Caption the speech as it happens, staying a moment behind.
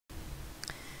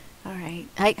All right.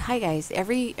 Hi guys.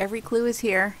 Every clue is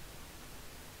here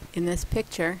in this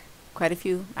picture. Quite a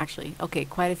few, actually. Okay,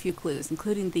 quite a few clues,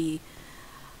 including the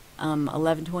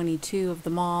 1122 of the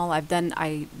mall.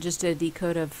 I just did a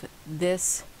decode of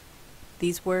these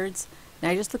words.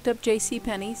 Now I just looked up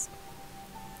JcPenny's,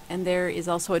 and there is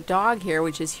also a dog here,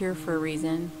 which is here for a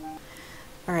reason.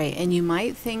 All right, and you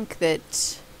might think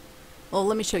that. Well,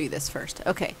 let me show you this first.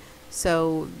 Okay,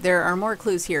 so there are more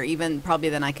clues here, even probably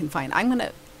than I can find.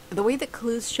 The way that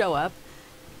clues show up,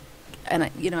 and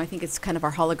I think it's kind of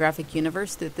our holographic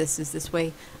universe that this is this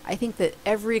way. I think that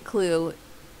every clue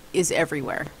is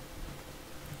everywhere.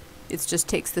 It just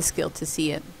takes the skill to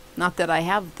see it. Not that I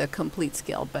have the complete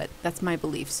skill, but that's my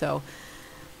belief. So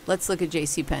let's look at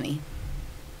JcPenny.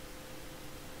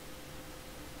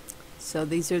 So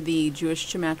these are the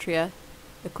Jewish gematria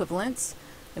equivalents.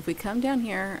 If we come down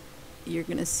here, you're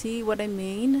going to see what I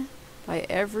mean by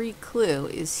every clue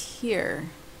is here.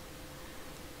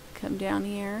 Come down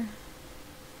here.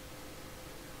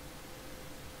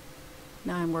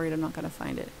 Now I'm worried I'm not going to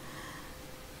find it.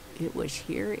 It was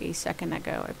here a second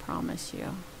ago, I promise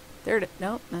you. There it is.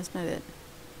 Nope, that's not it.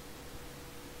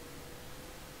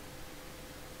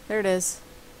 There it is.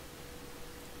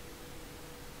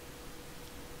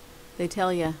 They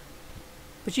tell you.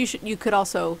 But you could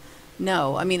also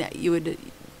know. I mean, you would,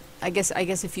 I guess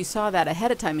if you saw that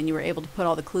ahead of time and you were able to put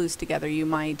all the clues together, you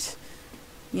might,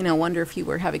 wonder if you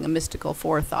were having a mystical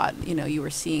forethought, you were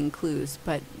seeing clues,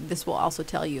 but this will also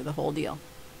tell you the whole deal.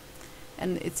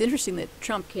 And it's interesting that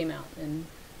Trump came out and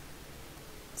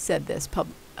said this,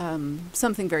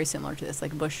 something very similar to this,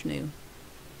 like Bush knew.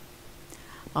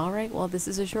 All right, well, this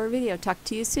is a short video. Talk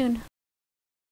to you soon.